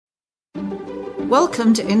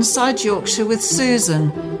Welcome to Inside Yorkshire with Susan,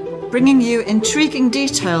 bringing you intriguing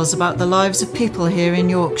details about the lives of people here in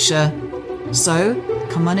Yorkshire. So,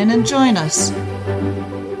 come on in and join us.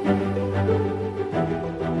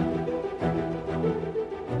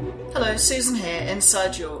 Hello, Susan here,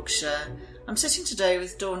 Inside Yorkshire. I'm sitting today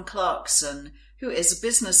with Dawn Clarkson, who is a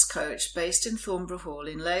business coach based in Thornborough Hall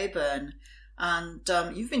in Leyburn.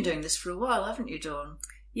 And you've been doing this for a while, haven't you, Dawn?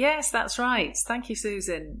 Yes, that's right. Thank you,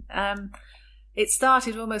 Susan. It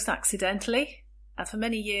started almost accidentally. For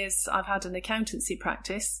many years, I've had an accountancy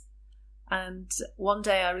practice. And one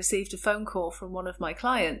day I received a phone call from one of my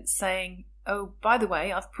clients saying, "Oh, by the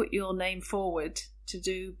way, I've put your name forward to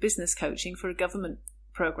do business coaching for a government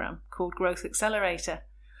programme called Growth Accelerator,"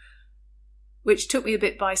 which took me a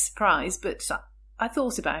bit by surprise, but I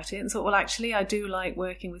thought about it and thought, well, actually, I do like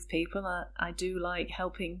working with people. I do like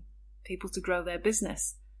helping people to grow their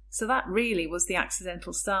business. So that really was the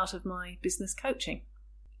accidental start of my business coaching.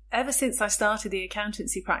 Ever since I started the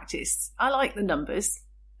accountancy practice, I like the numbers.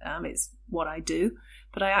 It's what I do,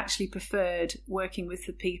 but I actually preferred working with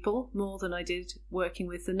the people more than I did working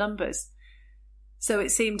with the numbers. So it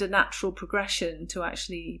seemed a natural progression to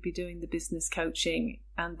actually be doing the business coaching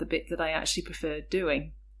and the bit that I actually preferred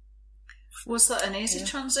doing. Was that an easy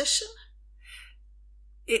transition?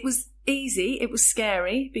 It was easy. It was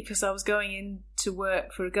scary because I was going in to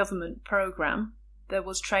work for a government programme. There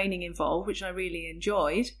was training involved, which I really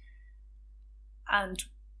enjoyed. And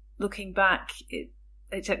looking back, it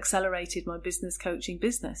accelerated my business coaching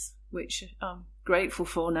business, which I'm grateful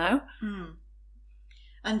for now. Mm.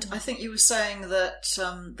 And I think you were saying that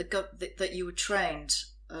that you were trained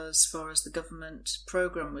as far as the government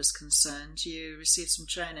programme was concerned. You received some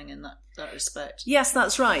training in that respect. Yes,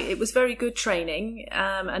 that's right. It was very good training,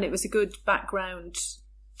 and it was a good background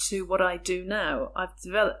to what I do now. I've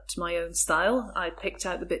developed my own style. I picked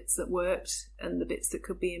out the bits that worked and the bits that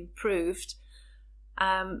could be improved.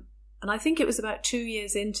 And I think it was about 2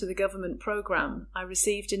 years into the government programme, I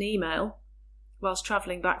received an email whilst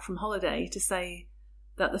travelling back from holiday to say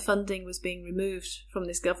that the funding was being removed from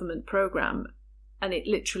this government programme, and it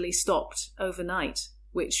literally stopped overnight,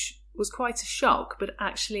 which was quite a shock. But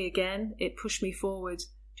actually, again, it pushed me forward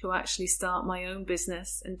to actually start my own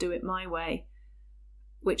business and do it my way,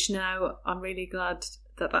 which now I'm really glad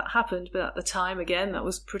that happened. But at the time, again, that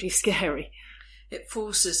was pretty scary. It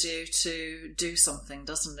forces you to do something,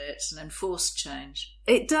 doesn't it? An enforced change.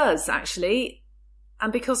 It does, actually.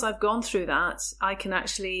 And because I've gone through that, I can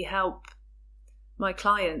actually help my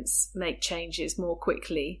clients make changes more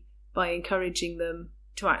quickly by encouraging them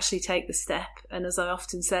to actually take the step. And as I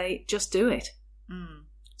often say, just do it. Mm.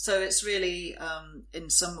 So it's really, in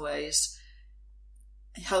some ways,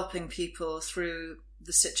 helping people through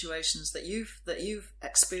the situations that you've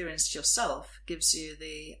experienced yourself gives you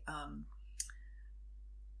the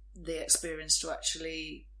experience to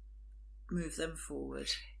actually move them forward.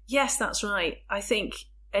 Yes, that's right. I think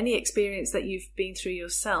any experience that you've been through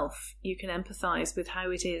yourself, you can empathise with how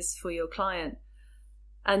it is for your client.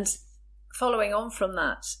 And following on from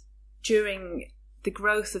that, during the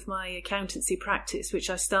growth of my accountancy practice,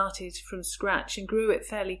 which I started from scratch and grew it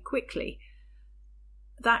fairly quickly,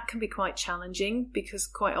 that can be quite challenging because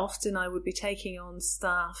quite often I would be taking on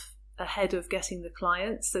staff ahead of getting the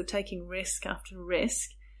clients, so taking risk after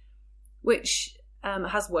risk, which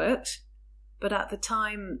has worked. But at the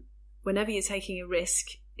time, whenever you're taking a risk,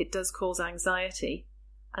 it does cause anxiety.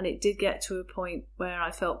 And it did get to a point where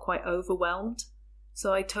I felt quite overwhelmed.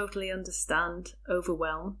 So I totally understand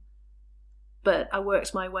overwhelm. But I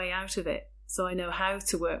worked my way out of it. So I know how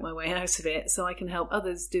to work my way out of it, so I can help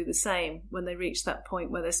others do the same when they reach that point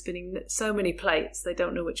where they're spinning so many plates they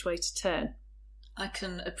don't know which way to turn. I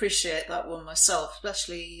can appreciate that one myself,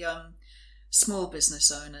 especially small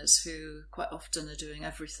business owners who quite often are doing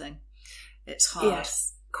everything. It's hard.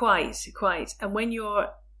 Yes, quite. And when you're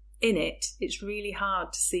in it, it's really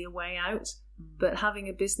hard to see a way out. But having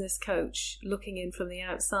a business coach looking in from the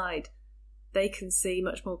outside, they can see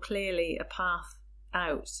much more clearly a path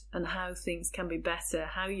out and how things can be better,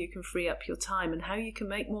 how you can free up your time and how you can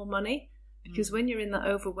make more money. Because when you're in that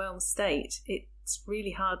overwhelmed state, it's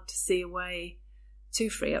really hard to see a way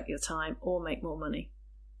to free up your time or make more money.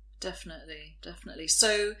 Definitely.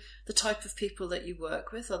 So the type of people that you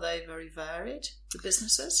work with, are they very varied, the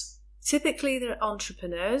businesses? Typically they're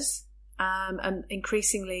entrepreneurs and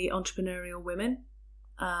increasingly entrepreneurial women.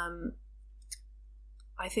 I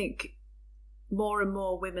think more and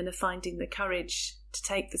more women are finding the courage to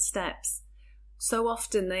take the steps. So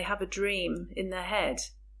often they have a dream in their head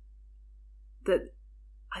that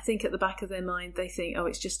I think at the back of their mind they think, oh,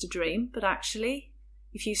 it's just a dream. But actually,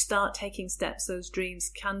 if you start taking steps, those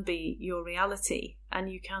dreams can be your reality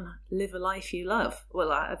and you can live a life you love.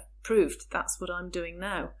 Well, I've proved that's what I'm doing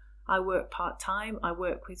now. I work part-time. I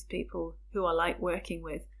work with people who I like working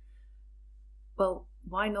with. Well,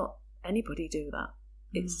 why not anybody do that?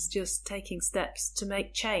 It's just taking steps to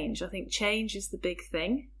make change. I think change is the big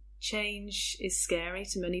thing. Change is scary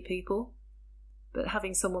to many people, but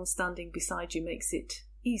having someone standing beside you makes it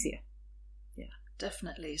easier. Yeah,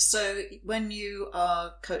 definitely. So when you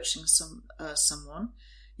are coaching someone,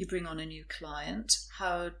 you bring on a new client.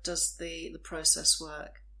 How does the process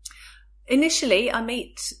work? Initially, I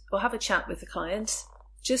meet or have a chat with the client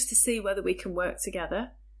just to see whether we can work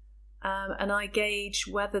together, and I gauge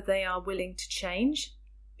whether they are willing to change,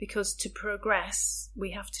 because to progress,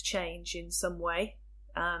 we have to change in some way.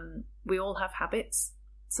 We all have habits.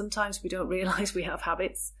 Sometimes we don't realise we have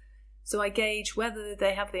habits. So I gauge whether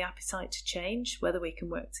they have the appetite to change, whether we can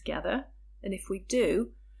work together. And if we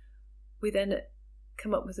do, we then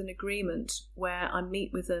come up with an agreement where I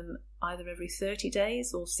meet with them either every 30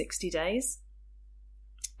 days or 60 days.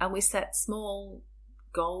 And we set small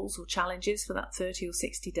goals or challenges for that 30 or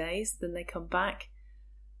 60 days. Then they come back.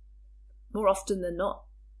 More often than not,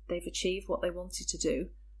 they've achieved what they wanted to do.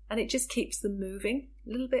 And it just keeps them moving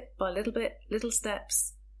little bit by little bit, little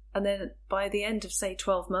steps. And then by the end of, say,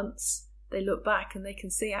 12 months, they look back and they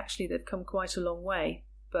can see actually they've come quite a long way,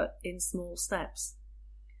 but in small steps.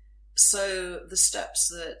 So the steps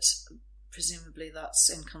that presumably that's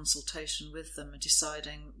in consultation with them and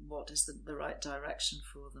deciding what is the right direction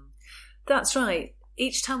for them. That's right.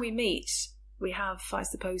 Each time we meet, we have, I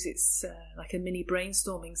suppose it's like a mini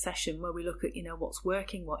brainstorming session where we look at, what's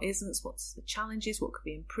working, what isn't, what's the challenges, what could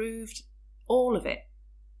be improved, all of it.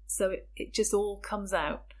 So it just all comes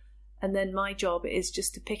out. And then my job is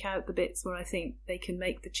just to pick out the bits where I think they can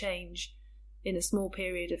make the change in a small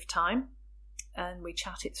period of time. And we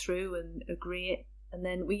chat it through and agree it. And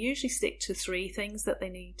then we usually stick to 3 things that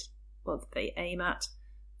that they aim at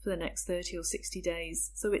for the next 30 or 60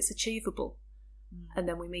 days. So it's achievable. And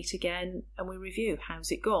then we meet again and we review.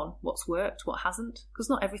 How's it gone? What's worked? What hasn't? Because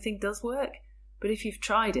not everything does work. But if you've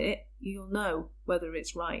tried it, you'll know whether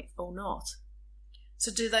it's right or not.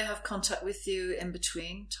 So do they have contact with you in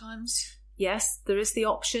between times? Yes, there is the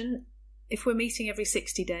option. If we're meeting every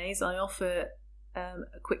 60 days, I offer a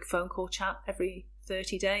quick phone call chat every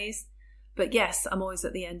 30 days. But yes, I'm always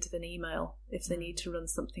at the end of an email if they need to run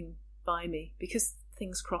something by me, because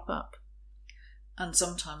things crop up. And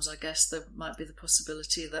sometimes I guess there might be the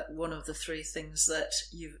possibility that one of the 3 things that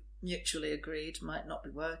you've mutually agreed might not be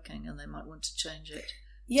working and they might want to change it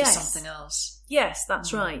to something else. Yes,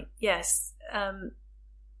 that's right. Yes.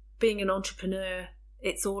 Being an entrepreneur,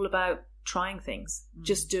 it's all about trying things,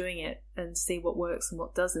 just doing it and see what works and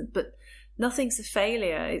what doesn't. But nothing's a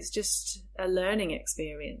failure. It's just a learning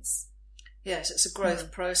experience. Yes, it's a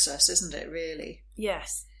growth process, isn't it, really?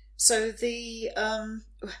 Yes. So if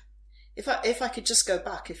I could just go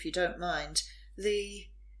back, if you don't mind,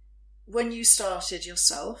 when you started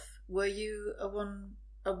yourself, were you a one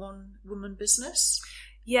woman business?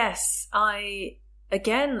 Yes, I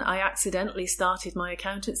accidentally started my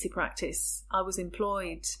accountancy practice. I was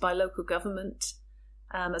employed by local government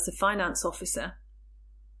as a finance officer.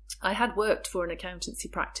 I had worked for an accountancy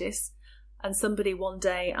practice, and somebody one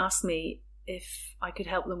day asked me if I could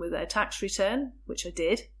help them with their tax return, which I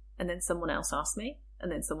did, and then someone else asked me,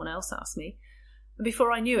 and then someone else asked me. And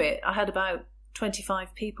before I knew it, I had about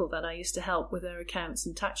 25 people that I used to help with their accounts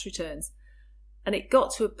and tax returns. And it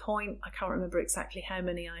got to a point, I can't remember exactly how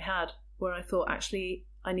many I had, where I thought, actually,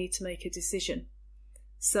 I need to make a decision.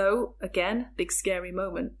 So, again, big scary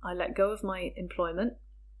moment. I let go of my employment,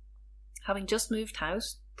 having just moved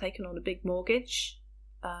house, taken on a big mortgage,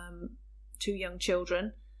 2 young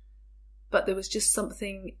children. But there was just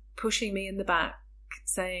something pushing me in the back,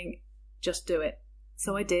 saying, just do it.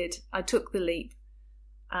 So I did. I took the leap,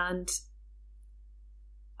 and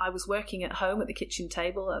I was working at home at the kitchen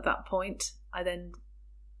table at that point. I then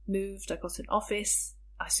moved. I got an office.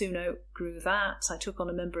 I soon outgrew that. I took on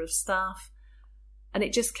a member of staff, and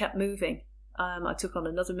it just kept moving. I took on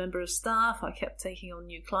another member of staff. I kept taking on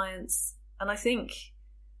new clients. And I think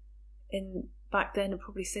back then and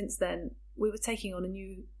probably since then, we were taking on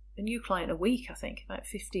a new client a week, I think, about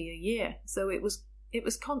 50 a year. So it was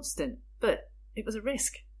constant, but it was a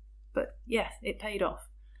risk. But yeah, it paid off.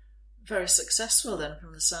 Very successful then,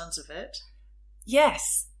 from the sounds of it.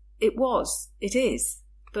 Yes, it was. It is.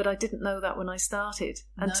 But I didn't know that when I started.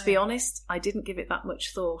 And to be honest, I didn't give it that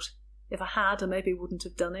much thought. If I had, I maybe wouldn't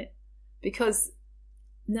have done it. Because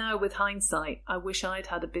now with hindsight, I wish I'd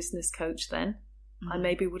had a business coach then. I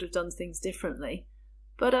maybe would have done things differently.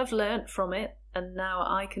 But I've learnt from it. And now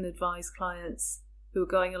I can advise clients who are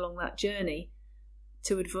going along that journey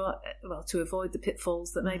to avoid the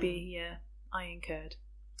pitfalls that maybe I incurred.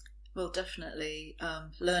 Well, definitely,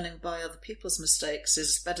 learning by other people's mistakes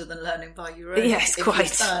is better than learning by your own. Yes,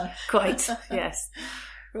 quite, yes.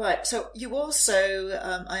 Right, so you also,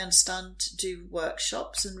 I understand, do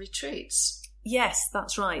workshops and retreats. Yes,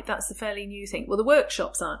 that's right. That's a fairly new thing. Well, the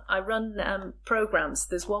workshops aren't. I run programs.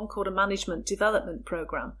 There's one called a management development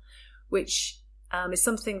program, which is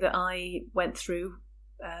something that I went through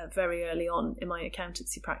very early on in my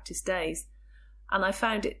accountancy practice days. And I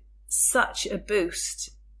found it such a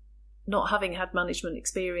boost, not having had management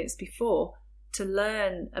experience before, to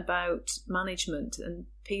learn about management and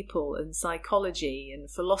people and psychology and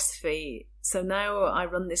philosophy. So now I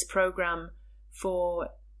run this program for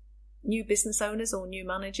new business owners or new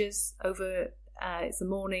managers over, it's a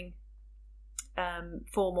morning,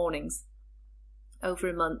 4 mornings over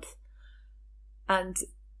a month. And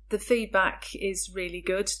the feedback is really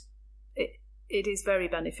good. It is very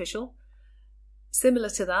beneficial. Similar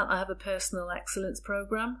to that, I have a personal excellence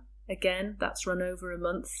program. Again, that's run over a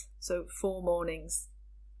month, so 4 mornings.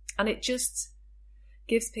 And it just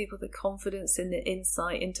gives people the confidence and the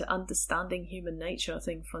insight into understanding human nature, I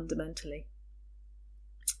think, fundamentally.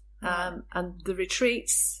 And the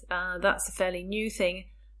retreats, that's a fairly new thing.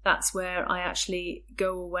 That's where I actually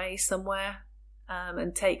go away somewhere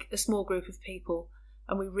and take a small group of people,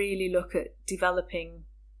 and we really look at developing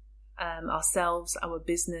ourselves, our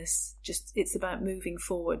business. Just, it's about moving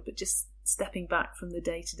forward, but just stepping back from the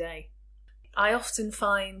day to day. I often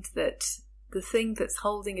find that the thing that's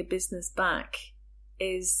holding a business back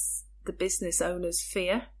is the business owner's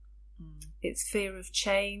fear. It's fear of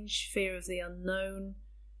change, fear of the unknown,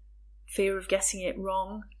 fear of getting it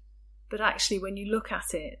wrong. But actually, when you look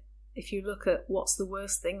at it, if you look at what's the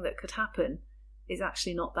worst thing that could happen, it's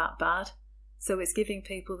actually not that bad. So it's giving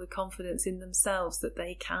people the confidence in themselves that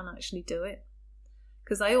they can actually do it.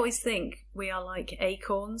 Because I always think we are like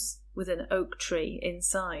acorns with an oak tree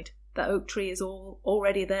inside. That oak tree is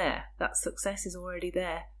already there. That success is already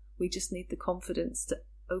there. We just need the confidence to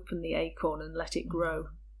open the acorn and let it grow.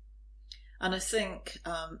 And I think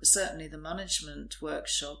certainly the management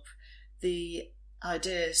workshop, the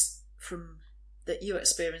ideas from that you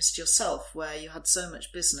experienced yourself, where you had so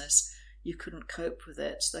much business you couldn't cope with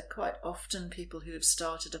it. They're quite often people who have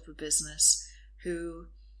started up a business who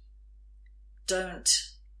don't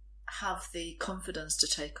have the confidence to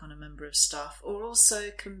take on a member of staff, or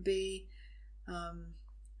also can be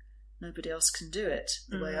nobody else can do it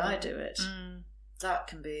the way I do it. That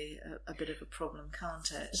can be a bit of a problem,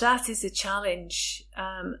 can't it? That is a challenge,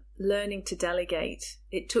 learning to delegate.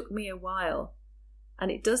 It took me a while, and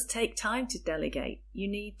it does take time to delegate. You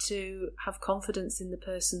need to have confidence in the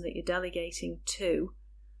person that you're delegating to.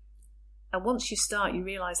 And once you start, you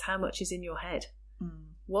realise how much is in your head.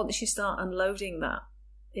 Once you start unloading that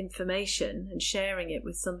information and sharing it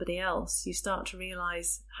with somebody else, you start to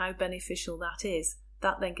realise how beneficial that is.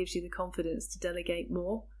 That then gives you the confidence to delegate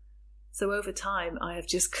more. So over time, I have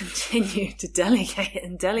just continued to delegate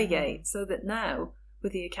and delegate, so that now,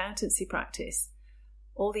 with the accountancy practice,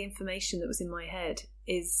 all the information that was in my head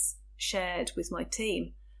is shared with my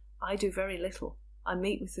team. I do very little. I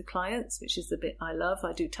meet with the clients, which is the bit I love.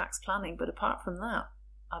 I do tax planning, but apart from that,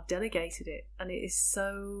 I've delegated it, and it is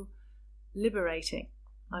so liberating.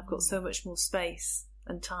 I've got so much more space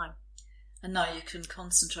and time. And now you can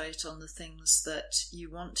concentrate on the things that you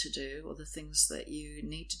want to do, or the things that you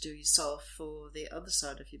need to do yourself for the other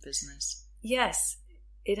side of your business. Yes,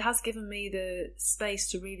 it has given me the space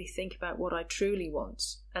to really think about what I truly want.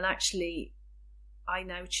 And actually, I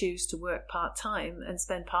now choose to work part-time and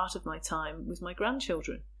spend part of my time with my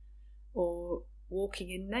grandchildren, or walking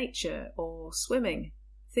in nature, or swimming.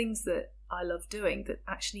 Things that I love doing, that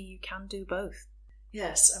actually you can do both.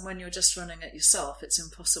 Yes, and when you're just running it yourself, it's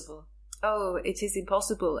impossible. Oh, it is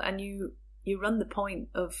impossible. And you run the point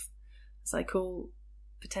of, as I call,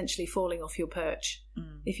 potentially falling off your perch.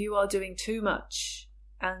 If you are doing too much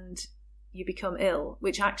and you become ill,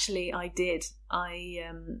 which actually I did. I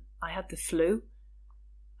had the flu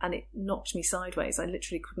and it knocked me sideways. I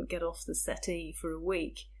literally couldn't get off the settee for a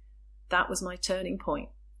week. That was my turning point,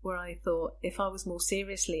 where I thought, if I was more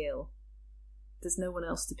seriously ill, there's no one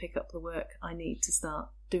else to pick up the work. I need to start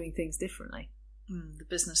doing things differently. The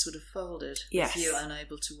business would have folded if you were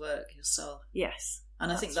unable to work yourself. Yes.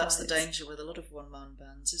 And I think that's right. The danger with a lot of one-man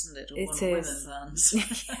bands, isn't it? Or it one-women is.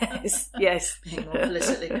 bands. Yes. Being more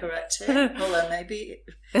politically correct here. Although maybe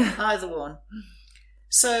either one.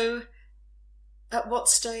 So At what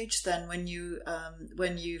stage then, when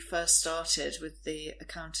you first started with the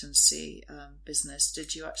accountancy business,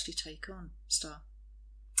 did you actually take on staff?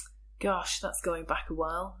 Gosh, that's going back a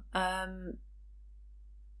while.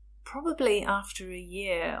 Probably after a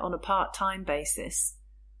year on a part-time basis.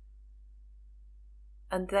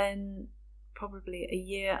 And then probably a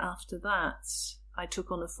year after that, I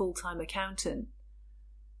took on a full-time accountant.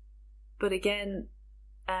 But again,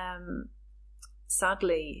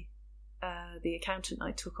 sadly, the accountant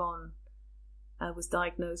I took on was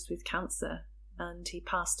diagnosed with cancer, and he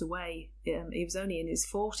passed away. He was only in his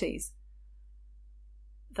 40s.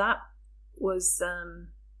 That was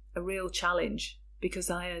a real challenge,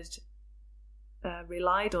 because I had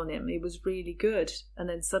relied on him. He was really good, and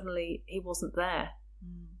then suddenly he wasn't there.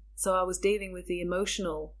 So I was dealing with the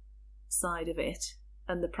emotional side of it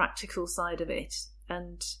and the practical side of it,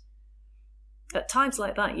 and at times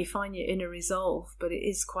like that you find your inner resolve, but it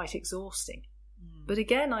is quite exhausting. But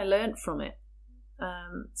again, I learnt from it,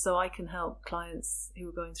 so I can help clients who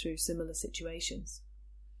are going through similar situations.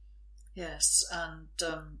 Yes, and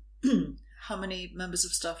how many members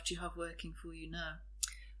of staff do you have working for you now?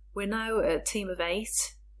 We're now a team of 8,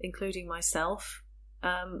 including myself,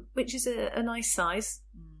 which is a nice size.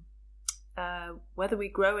 Whether we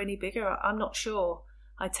grow any bigger, I'm not sure.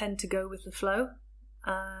 I tend to go with the flow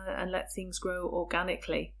and let things grow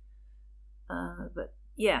organically. But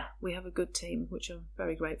yeah, we have a good team, which I'm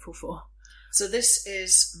very grateful for. So this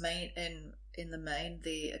is in the main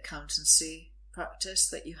the accountancy practice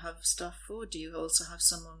that you have staff for. Do you also have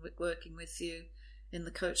someone working with you in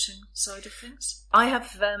the coaching side of things? I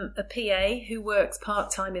have a PA who works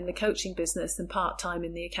part-time in the coaching business and part-time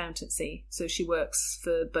in the accountancy. So she works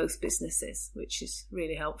for both businesses, which is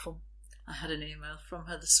really helpful. I had an email from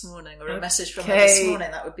her this morning, or a message from her this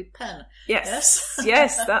morning. That would be Pen. Yes,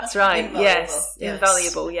 yes, that's right. Yes,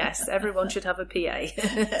 invaluable. Yes, everyone should have a PA.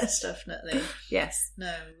 Yes, definitely. Yes.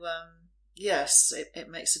 No, yes, it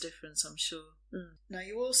makes a difference, I'm sure. Now,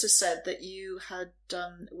 you also said that you had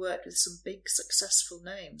worked with some big successful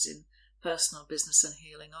names in personal business and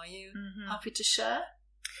healing. Are you happy to share?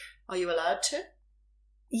 Are you allowed to?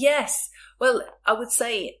 Yes. Well, I would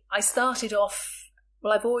say I started off,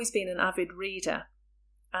 well, I've always been an avid reader,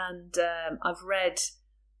 and I've read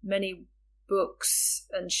many books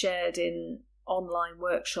and shared in online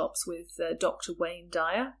workshops with Dr. Wayne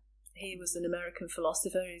Dyer. He was an American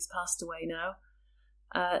philosopher who's passed away now.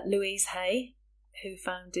 Louise Hay, who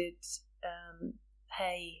founded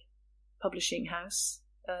Hay Publishing House.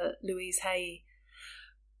 Louise Hay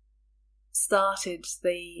started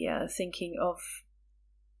the thinking of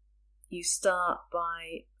you start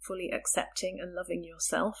by fully accepting and loving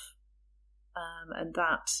yourself, and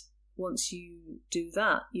that once you do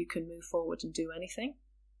that, you can move forward and do anything.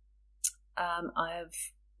 I have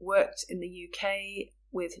worked in the UK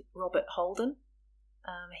with Robert Holden.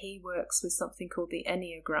 He works with something called the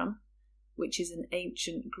Enneagram, which is an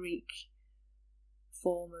ancient Greek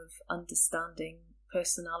form of understanding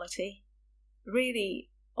personality. Really,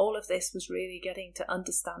 all of this was really getting to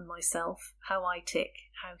understand myself, how I tick,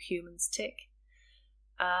 how humans tick.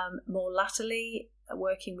 More latterly,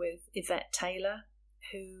 working with Yvette Taylor,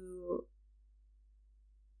 who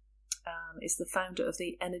is the founder of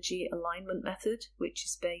the energy alignment method, which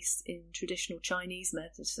is based in traditional Chinese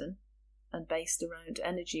medicine and based around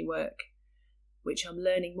energy work, which I'm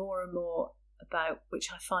learning more and more about, which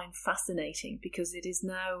I find fascinating because it is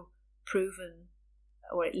now proven,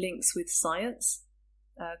 or it links with science,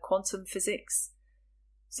 quantum physics.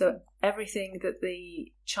 So everything that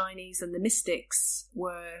the Chinese and the mystics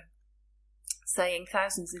were saying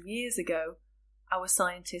thousands of years ago, our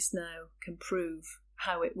scientists now can prove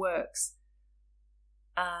how it works.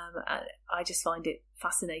 I just find it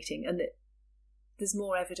fascinating, and that there's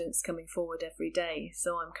more evidence coming forward every day.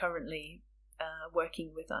 So I'm currently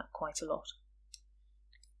working with that quite a lot.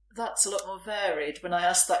 That's a lot more varied when I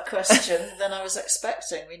asked that question than I was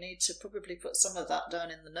expecting. We need to probably put some of that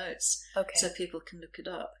down in the notes, okay, so people can look it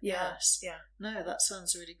up. Yeah, yes. Yeah. No, that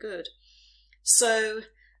sounds really good. So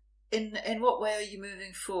in what way are you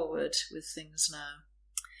moving forward with things now?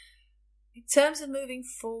 In terms of moving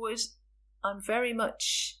forward, I'm very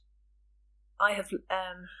much, I have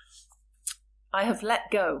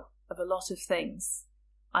let go of a lot of things.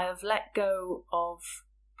 I have let go of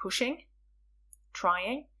pushing,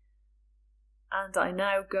 trying, and I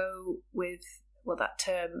now go with, well, that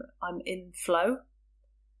term, I'm in flow.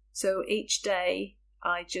 So each day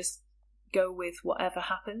I just go with whatever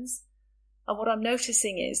happens. And what I'm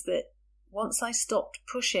noticing is that once I stopped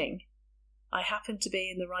pushing, I happen to be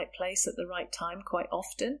in the right place at the right time quite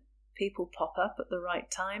often. People pop up at the right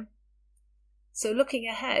time. So looking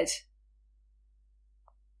ahead,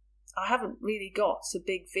 I haven't really got a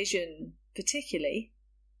big vision particularly.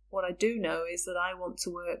 What I do know is that I want to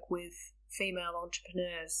work with female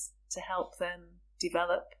entrepreneurs to help them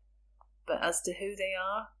develop. But as to who they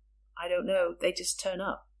are, I don't know. They just turn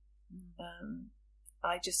up.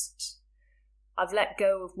 I've let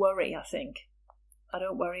go of worry, I think. I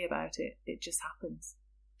don't worry about it. It just happens.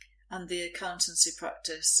 And the accountancy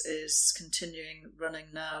practice is continuing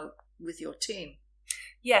running now with your team?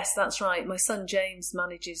 Yes, that's right. My son James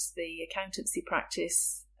manages the accountancy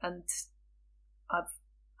practice, and I've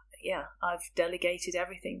delegated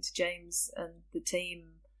everything to James and the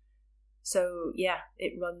team. So yeah,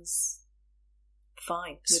 it runs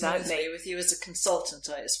fine without me. With you as a consultant,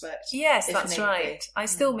 I expect. Yes, that's right. I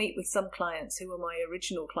still meet with some clients who are my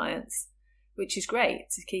original clients, which is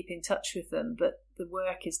great to keep in touch with them, but the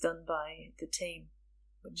work is done by the team,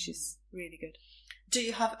 which is really good. Do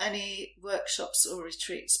you have any workshops or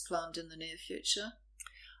retreats planned in the near future?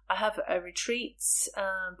 I have a retreat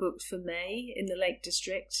booked for May in the Lake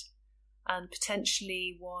District, and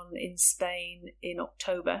potentially one in Spain in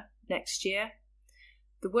October next year.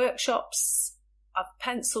 The workshops I've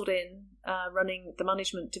penciled in running the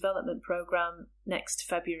management development programme next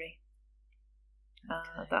February.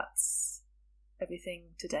 Okay. That's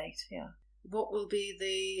everything to date, yeah. What will be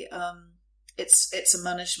the... It's a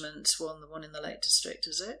management one, the one in the Lake District,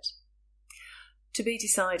 is it? To be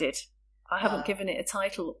decided. I haven't given it a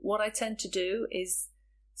title. What I tend to do is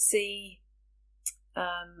see,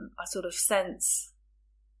 I sort of sense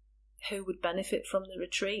who would benefit from the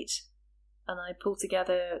retreat, and I pull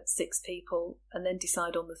together 6 people and then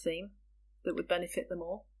decide on the theme that would benefit them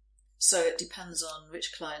all. So it depends on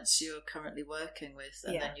which clients you're currently working with,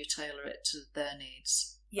 and then you tailor it to their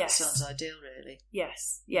needs. Yes. That sounds ideal, really.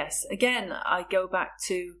 Yes. Again, I go back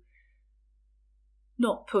to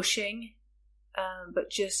not pushing, but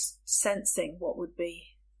just sensing what would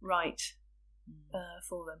be right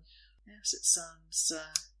for them. Yes, it sounds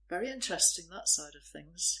very interesting, that side of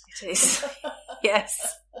things. It is.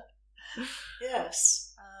 Yes.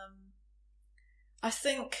 Yes. I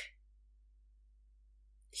think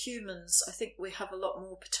humans, we have a lot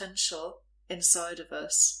more potential inside of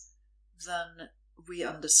us than we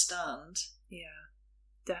understand. Yeah,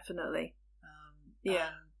 definitely.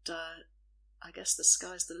 And I guess the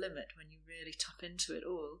sky's the limit when you really tap into it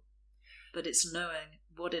all. But it's knowing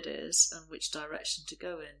what it is and which direction to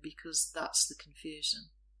go in, because that's the confusion.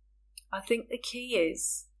 I think the key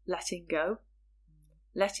is letting go.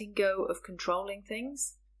 Letting go of controlling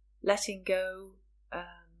things. Letting go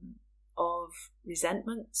of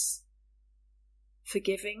resentments.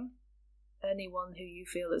 Forgiving anyone who you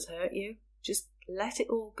feel has hurt you. Just let it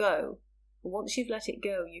all go. And once you've let it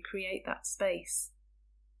go, you create that space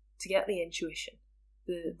to get the intuition,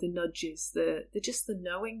 the nudges, the just the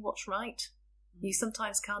knowing what's right. You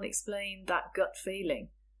sometimes can't explain that gut feeling,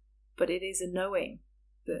 but it is a knowing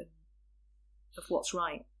of what's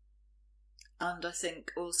right. And I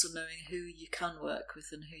think also knowing who you can work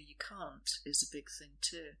with and who you can't is a big thing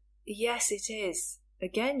too. Yes, it is.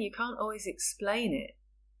 Again, you can't always explain it,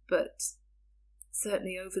 but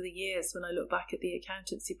certainly over the years, when I look back at the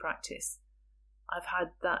accountancy practice, I've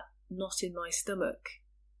had that knot in my stomach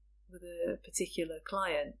with a particular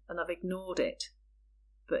client, and I've ignored it,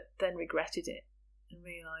 but then regretted it and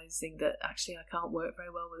realising that actually I can't work very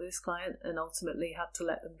well with this client, and ultimately had to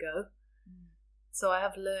let them go. So I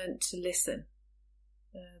have learned to listen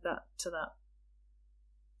that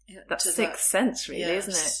sixth sense, really, yes,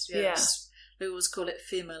 isn't it? Yes. Yeah. We always call it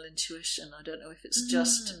female intuition. I don't know if it's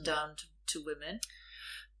just down to women,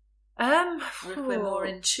 or if we're more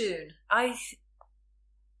in tune.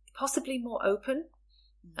 Possibly more open.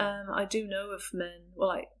 I do know of men,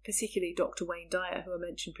 particularly Dr. Wayne Dyer, who I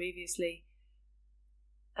mentioned previously.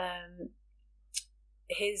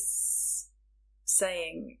 His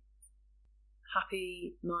saying,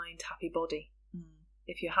 happy mind, happy body.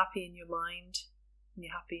 If you're happy in your mind and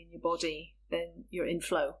you're happy in your body, then you're in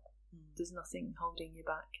flow. There's nothing holding you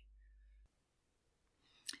back.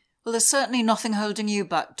 Well, there's certainly nothing holding you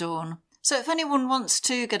back, Dawn. So if anyone wants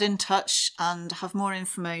to get in touch and have more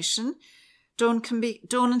information, Dawn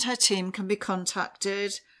and her team can be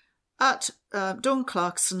contacted at Dawn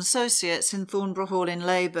Clarkson Associates in Thornborough Hall in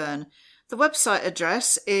Leyburn. The website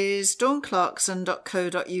address is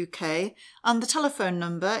dawnclarkson.co.uk and the telephone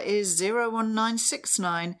number is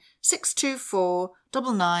 01969 624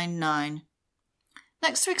 999.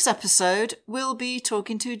 Next week's episode, we'll be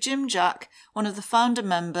talking to Jim Jack, one of the founder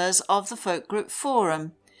members of the Folk Group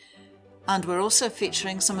Forum. And we're also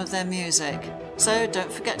featuring some of their music. So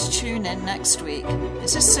don't forget to tune in next week.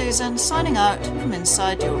 This is Susan signing out from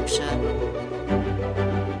Inside Yorkshire.